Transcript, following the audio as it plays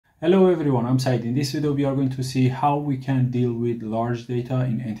Hello everyone, I'm Said. In this video we are going to see how we can deal with large data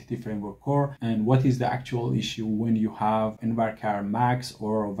in Entity Framework Core and what is the actual issue when you have envarchar max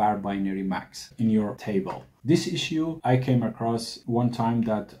or var binary max in your table. This issue I came across one time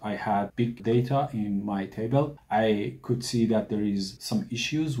that I had big data in my table. I could see that there is some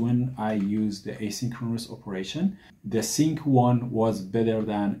issues when I use the asynchronous operation. The sync one was better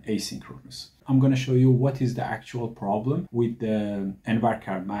than asynchronous. I'm going to show you what is the actual problem with the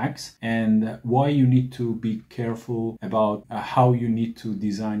envarchar max and why you need to be careful about how you need to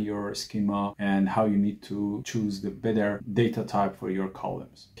design your schema and how you need to choose the better data type for your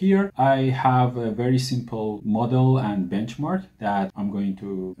columns. Here I have a very simple model and benchmark that I'm going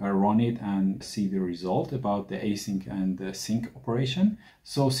to run it and see the result about the async and the sync operation.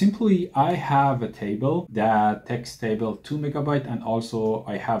 So simply I have a table, that text table 2 megabyte, and also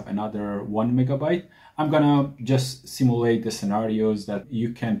I have another 1 megabyte. I'm gonna just simulate the scenarios that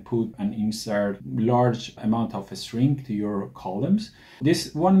you can put and insert large amount of a string to your columns.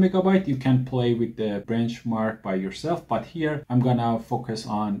 This 1 megabyte you can play with the benchmark by yourself, but here I'm gonna focus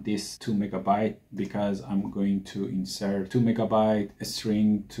on this 2 megabyte because I'm going to insert 2 megabyte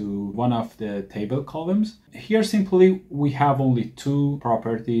string to one of the table columns. Here simply we have only two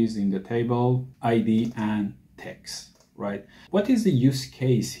properties in the table, ID and text. Right? What is the use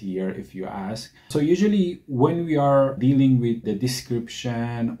case here, if you ask? So usually when we are dealing with the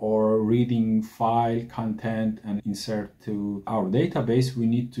description or reading file content and insert to our database, we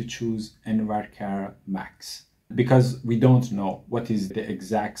need to choose envarchar max because we don't know what is the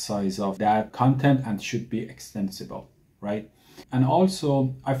exact size of that content and should be extensible, right? And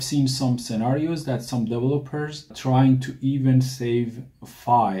also I've seen some scenarios that some developers trying to even save a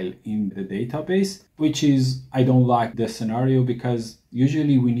file in the database, which is, I don't like the scenario because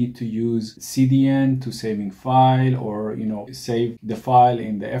usually we need to use CDN to saving file or, save the file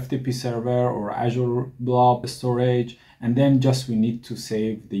in the FTP server or Azure Blob storage. And then just we need to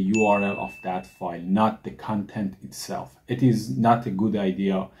save the URL of that file, not the content itself. It is not a good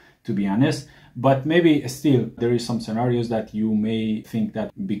idea, to be honest. But maybe still there is some scenarios that you may think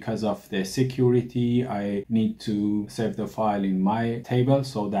that because of the security, I need to save the file in my table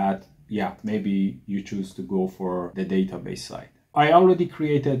so that, yeah, maybe you choose to go for the database side. I already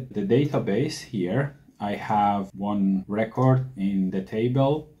created the database here. I have one record in the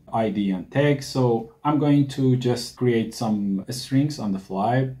table, ID and text. So I'm going to just create some strings on the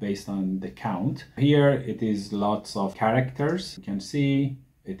fly based on the count. Here it is lots of characters. You can see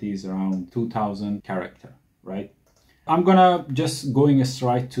it is around 2000 character, right? I'm gonna just going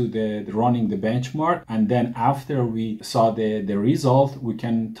straight to the running the benchmark, and then after we saw the result, we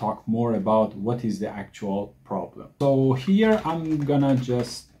can talk more about what is the actual problem. So here I'm gonna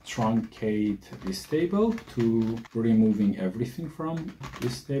just truncate this table to removing everything from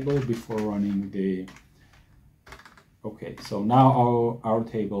this table before running the. Okay, so now our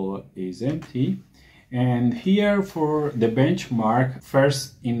table is empty. And here for the benchmark,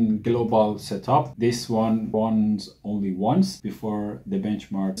 first in global setup, this one runs only once before the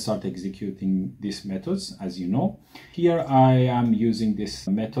benchmark start executing these methods, as you know. Here I am using this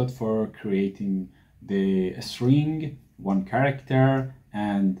method for creating the string, one character,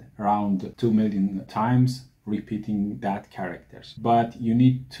 and around 2 million times repeating that characters. But you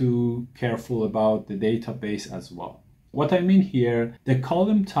need to be careful about the database as well. What I mean here, the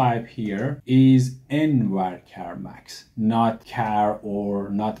column type here is envarchar max, not char or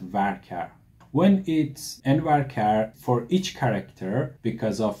not varchar. When it's envarchar, for each character,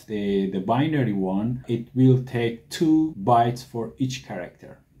 because of the binary one, it will take 2 bytes for each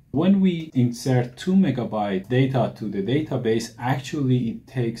character. When we insert 2 megabyte data to the database, actually it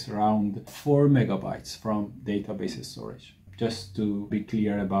takes around 4 megabytes from database storage. Just to be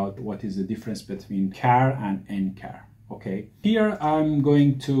clear about what is the difference between char and enchar. Okay, here I'm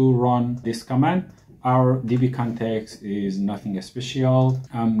going to run this command. Our DB context is nothing special.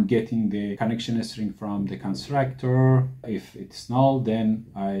 I'm getting the connection string from the constructor. If it's null, then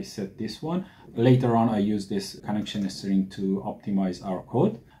I set this one. Later on, I use this connection string to optimize our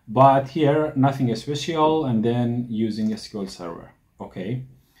code. But here, nothing special, and then using SQL Server. Okay.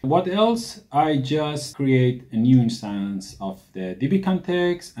 What else? I just create a new instance of the DB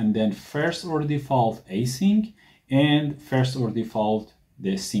context, and then first or default async, and first or default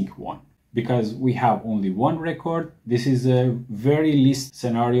the sync one. Because we have only one record, this is a very least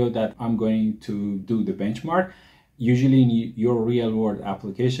scenario that I'm going to do the benchmark. Usually in your real world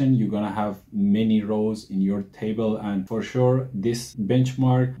application, you're gonna have many rows in your table, and for sure this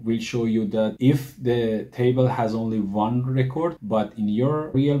benchmark will show you that if the table has only one record, but in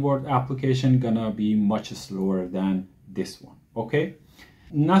your real world application gonna be much slower than this one. Okay,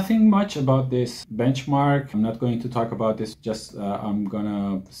 Nothing much about this benchmark. I'm not going to talk about this, just I'm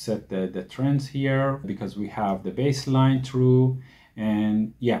gonna set the trends here because we have the baseline true,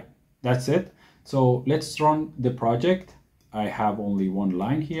 and yeah, that's it. So let's run the project. I have only one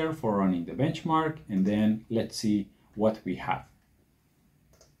line here for running the benchmark, and then let's see what we have.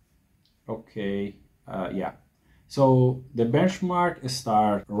 Okay, yeah. So the benchmark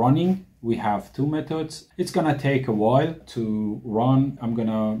start running. We have two methods. It's gonna take a while to run. I'm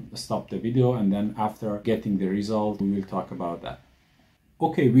gonna stop the video, and then after getting the result, we will talk about that.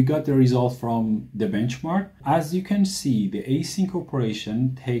 Okay, we got the result from the benchmark. As you can see, the async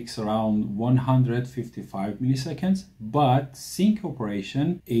operation takes around 155 milliseconds, but sync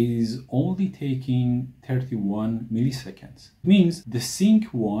operation is only taking 31 milliseconds. It means the sync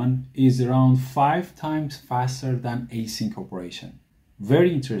one is around 5 times faster than async operation.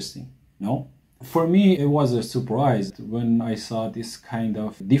 Very interesting, no? For me, it was a surprise when I saw this kind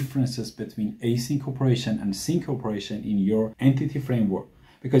of differences between async operation and sync operation in your entity framework,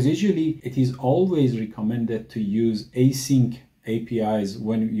 because usually it is always recommended to use async APIs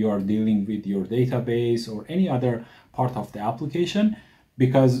when you are dealing with your database or any other part of the application,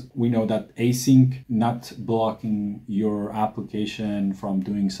 because we know that async not blocking your application from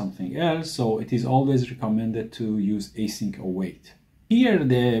doing something else. So it is always recommended to use async await. Here,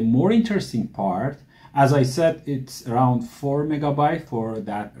 the more interesting part, as I said, it's around 4 megabytes for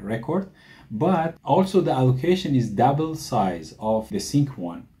that record, but also the allocation is double size of the sync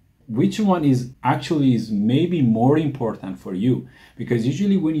one. Which one is maybe more important for you? Because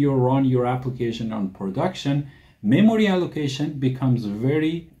usually when you run your application on production, memory allocation becomes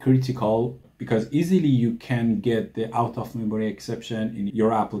very critical, because easily you can get the out of memory exception in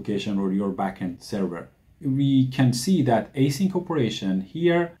your application or your backend server. We can see that async operation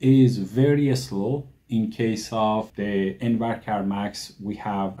here is very slow. In case of the nvarchar max, we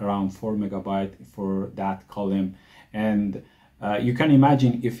have around 4 megabytes for that column. And you can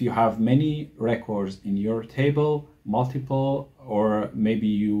imagine if you have many records in your table, multiple, or maybe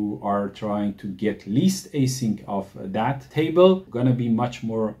you are trying to get least async of that table, gonna be much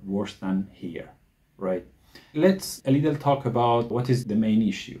more worse than here, right? Let's a little talk about what is the main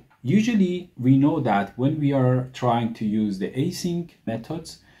issue. Usually we know that when we are trying to use the async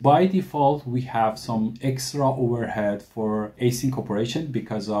methods, by default we have some extra overhead for async operation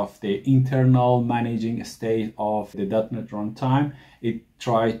because of the internal managing state of the .NET runtime. It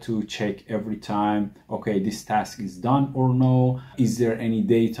tries to check every time, okay, this task is done or no, is there any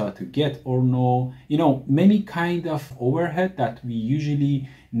data to get or no. You know, many kind of overhead that we usually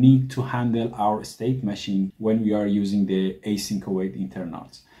need to handle our state machine when we are using the async await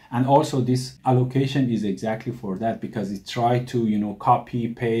internals. And also this allocation is exactly for that, because it tries to, you know, copy,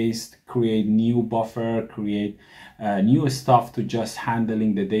 paste, create new buffer, create new stuff to just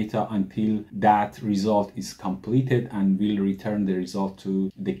handling the data until that result is completed and will return the result to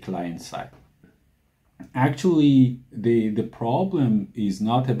the client side. Actually, the problem is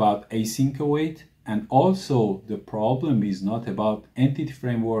not about async await, and also the problem is not about Entity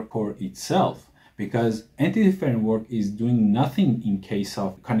Framework Core itself, because Entity Framework is doing nothing in case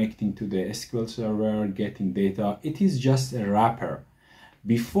of connecting to the SQL Server, getting data. It is just a wrapper.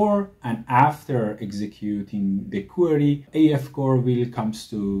 Before and after executing the query, EF Core will comes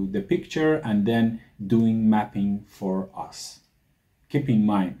to the picture and then doing mapping for us. Keep in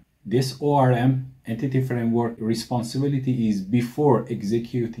mind, this ORM, Entity Framework responsibility is before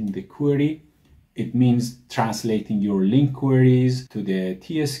executing the query. It means translating your link queries to the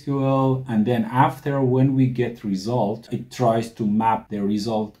TSQL, and then after, when we get result, it tries to map the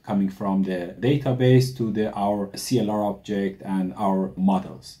result coming from the database to our CLR object and our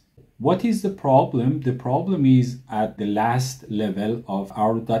models. What is the problem? The problem is at the last level of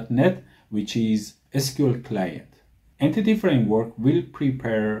our .NET, which is SQL client. Entity Framework will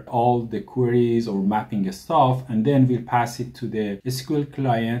prepare all the queries or mapping stuff, and then we'll pass it to the SQL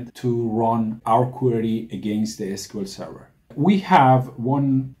client to run our query against the SQL Server. We have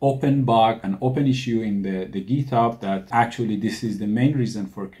one open bug, an open issue in the GitHub that actually this is the main reason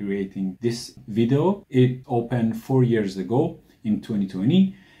for creating this video. It opened 4 years ago in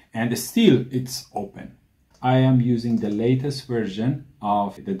 2020, and still it's open. I am using the latest version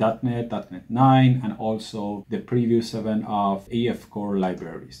of the .NET 9, and also the preview 7 of EF Core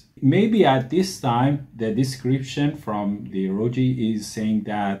libraries. Maybe at this time, the description from the Roji is saying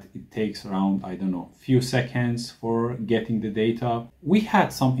that it takes around, I don't know, few seconds for getting the data. We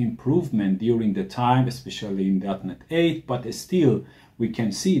had some improvement during the time, especially in .NET 8, but still, we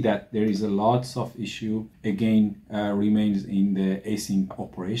can see that there is a lots of issue again remains in the async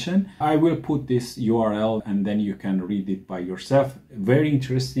operation. I will put this URL and then you can read it by yourself. Very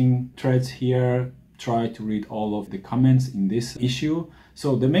interesting threads here. Try to read all of the comments in this issue.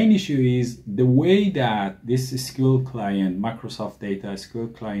 So the main issue is the way that this SQL client, Microsoft Data SQL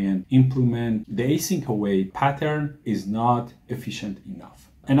client, implement the async await pattern is not efficient enough.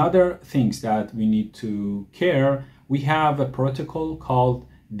 Another things that we need to care, we have a protocol called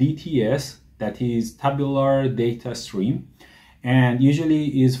DTS, that is tabular data stream, and usually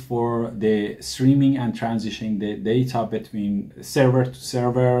is for the streaming and transitioning the data between server to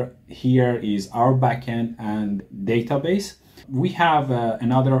server. Here is our backend and database. We have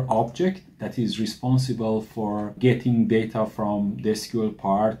another object that is responsible for getting data from the SQL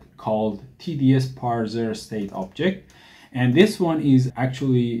part called TDS parser state object. And this one is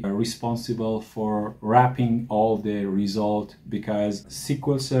actually responsible for wrapping all the result, because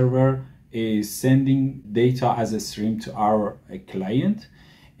SQL Server is sending data as a stream to our client.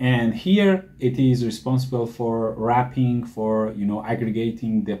 And here it is responsible for wrapping, for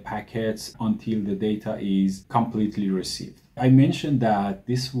aggregating the packets until the data is completely received. I mentioned that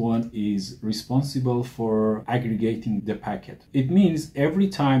this one is responsible for aggregating the packet. It means every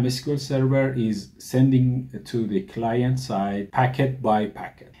time SQL Server is sending to the client side packet by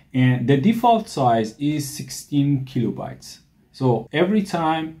packet. And the default size is 16 kilobytes. So every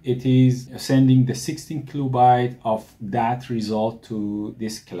time it is sending the 16 kilobyte of that result to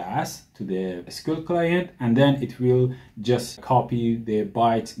this class, to the SQL client, and then it will just copy the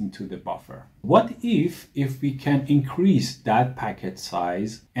bytes into the buffer. What if we can increase that packet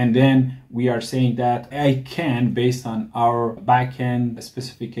size, and then we are saying that I can, based on our backend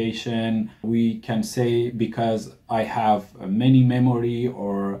specification, we can say because I have many memory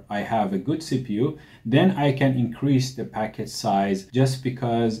or I have a good CPU, then I can increase the packet size just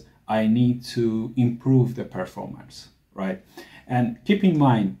because I need to improve the performance, right? And keep in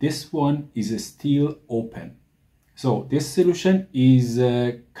mind, this one is still open. So this solution is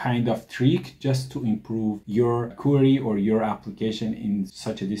a kind of trick just to improve your query or your application in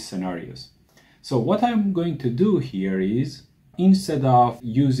such these scenarios. So what I'm going to do here is, instead of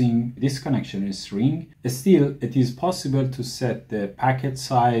using this connection string, still it is possible to set the packet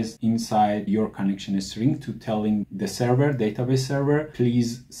size inside your connection string to telling the server, database server,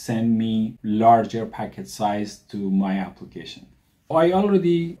 please send me larger packet size to my application. I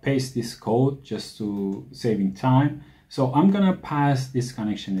already paste this code just to saving time. So I'm gonna pass this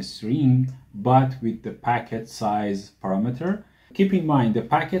connection string, but with the packet size parameter. Keep in mind, the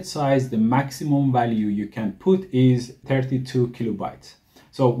packet size, the maximum value you can put is 32 kilobytes.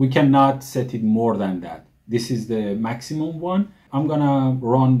 So we cannot set it more than that. This is the maximum one. I'm gonna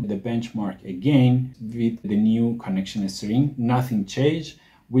run the benchmark again with the new connection string. Nothing changed.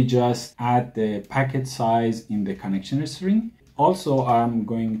 We just add the packet size in the connection string. Also, I'm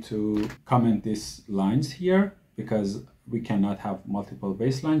going to comment these lines here because we cannot have multiple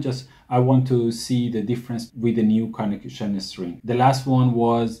baseline. Just I want to see the difference with the new connection string. The last one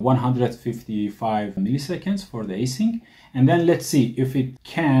was 155 milliseconds for the async. And then let's see if it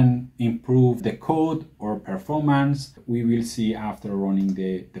can improve the code or performance. We will see after running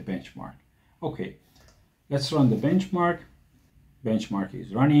the benchmark. Okay, let's run the benchmark. Benchmark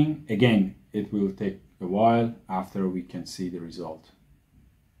is running. Again, it will take a while after we can see the result.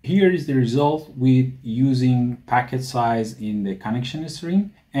 Here is the result with using packet size in the connection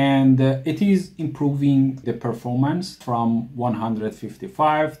string, and it is improving the performance from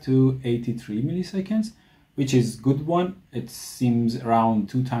 155 to 83 milliseconds, which is good one. It seems around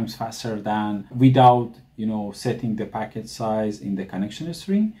 2 times faster than without setting the packet size in the connection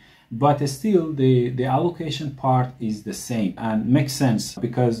string. But still the allocation part is the same and makes sense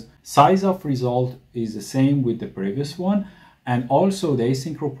because size of result is the same with the previous one. And also the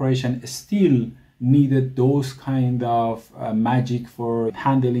async operation still needed those kind of magic for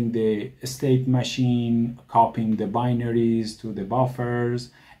handling the state machine, copying the binaries to the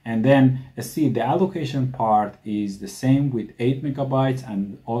buffers. And then see the allocation part is the same with 8 megabytes,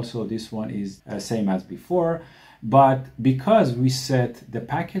 and also this one is same as before. But because we set the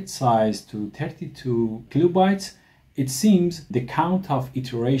packet size to 32 kilobytes, it seems the count of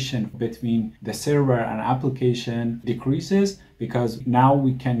iteration between the server and application decreases because now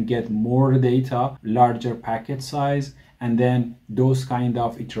we can get more data, larger packet size, and then those kind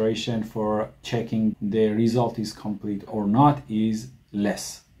of iteration for checking the result is complete or not is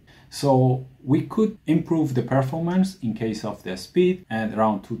less. So we could improve the performance in case of the speed and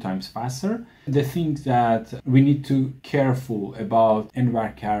around 2 times faster. The thing that we need to careful about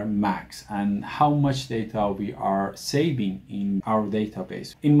nvarchar max and how much data we are saving in our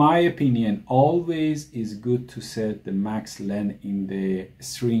database. In my opinion, always is good to set the max length in the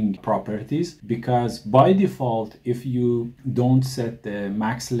string properties, because by default, if you don't set the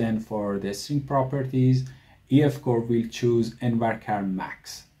max length for the string properties, EF Core will choose nvarchar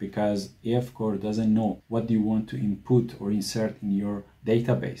max, because EF Core doesn't know what you want to input or insert in your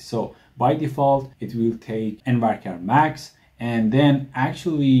database. So by default, it will take nvarchar max, and then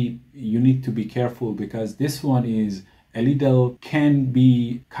actually you need to be careful, because this one is a little can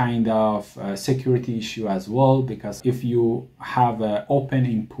be kind of a security issue as well, because if you have an open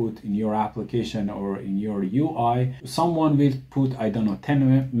input in your application or in your UI, someone will put, I don't know,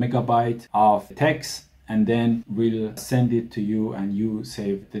 10 megabytes of text and then will send it to you, and you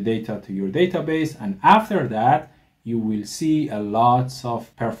save the data to your database, and after that you will see a lots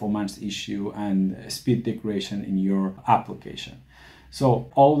of performance issue and speed degradation in your application.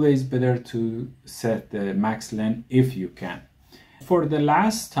 So always better to set the max length if you can. For the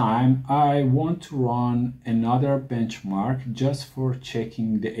last time, I want to run another benchmark just for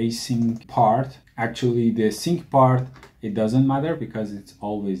checking the async part. Actually, the sync part, it doesn't matter because it's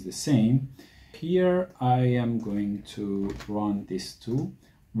always the same. Here I am going to run these two.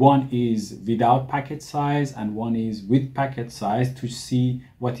 One is without packet size and one is with packet size, to see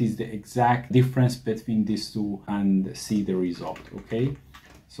what is the exact difference between these two and see the result. Okay,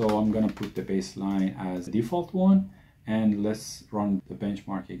 so I'm gonna put the baseline as default one, and let's run the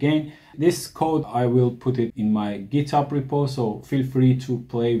benchmark again. This code, I will put it in my GitHub repo, so feel free to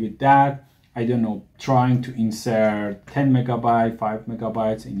play with that. I don't know, trying to insert 10 megabytes, 5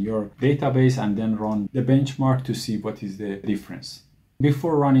 megabytes in your database and then run the benchmark to see what is the difference.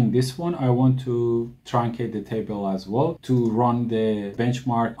 Before running this one, I want to truncate the table as well to run the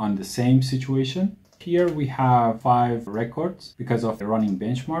benchmark on the same situation. Here we have 5 records because of the running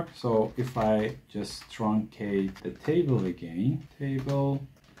benchmark. So if I just truncate the table again, table,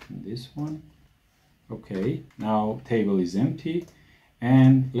 this one. Okay, now table is empty.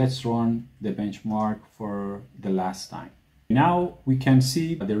 And let's run the benchmark for the last time. Now we can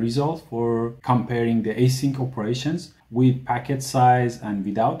see the result for comparing the async operations with packet size and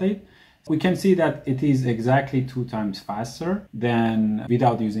without it. We can see that it is exactly 2 times faster than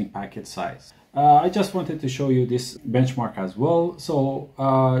without using packet size. I just wanted to show you this benchmark as well. So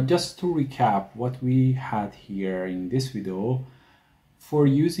just to recap what we had here in this video, for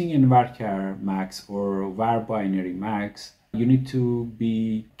using nvarchar max or var binary max, you need to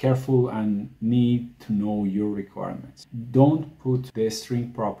be careful and need to know your requirements. Don't put the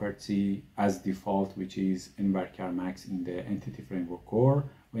string property as default, which is nvarchar max in the entity framework core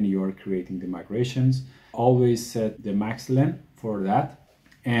when you are creating the migrations. Always set the max length for that,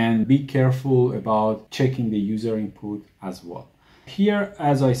 and be careful about checking the user input as well. Here,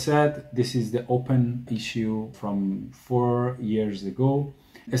 as I said, this is the open issue from 4 years ago.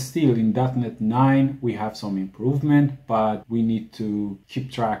 Still in .NET 9 we have some improvement, but we need to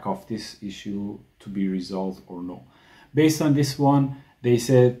keep track of this issue to be resolved or no. Based on this one, they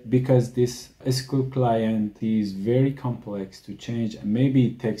said because this SQL client is very complex to change and maybe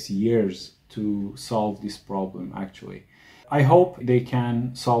it takes years to solve this problem actually. I hope they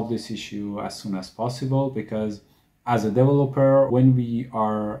can solve this issue as soon as possible, because as a developer, when we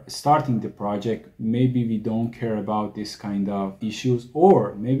are starting the project, maybe we don't care about this kind of issues,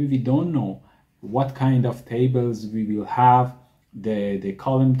 or maybe we don't know what kind of tables we will have, the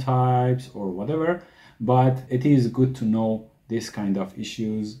column types or whatever, but it is good to know this kind of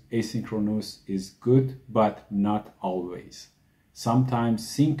issues. Asynchronous is good, but not always. Sometimes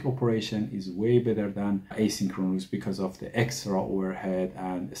sync operation is way better than asynchronous because of the extra overhead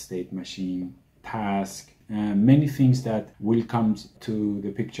and state machine task. Many things that will come to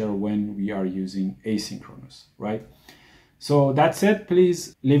the picture when we are using asynchronous, right? So that's it.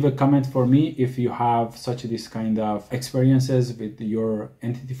 Please leave a comment for me if you have this kind of experiences with your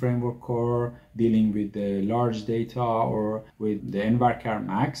entity framework core, dealing with the large data or with the nvarchar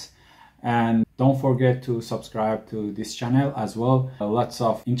max. And don't forget to subscribe to this channel as well. Lots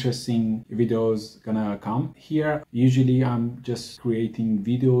of interesting videos gonna come here. Usually I'm just creating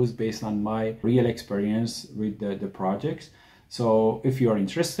videos based on my real experience with the projects. So if you are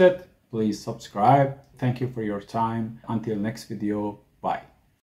interested, please subscribe. Thank you for your time. Until next video, bye.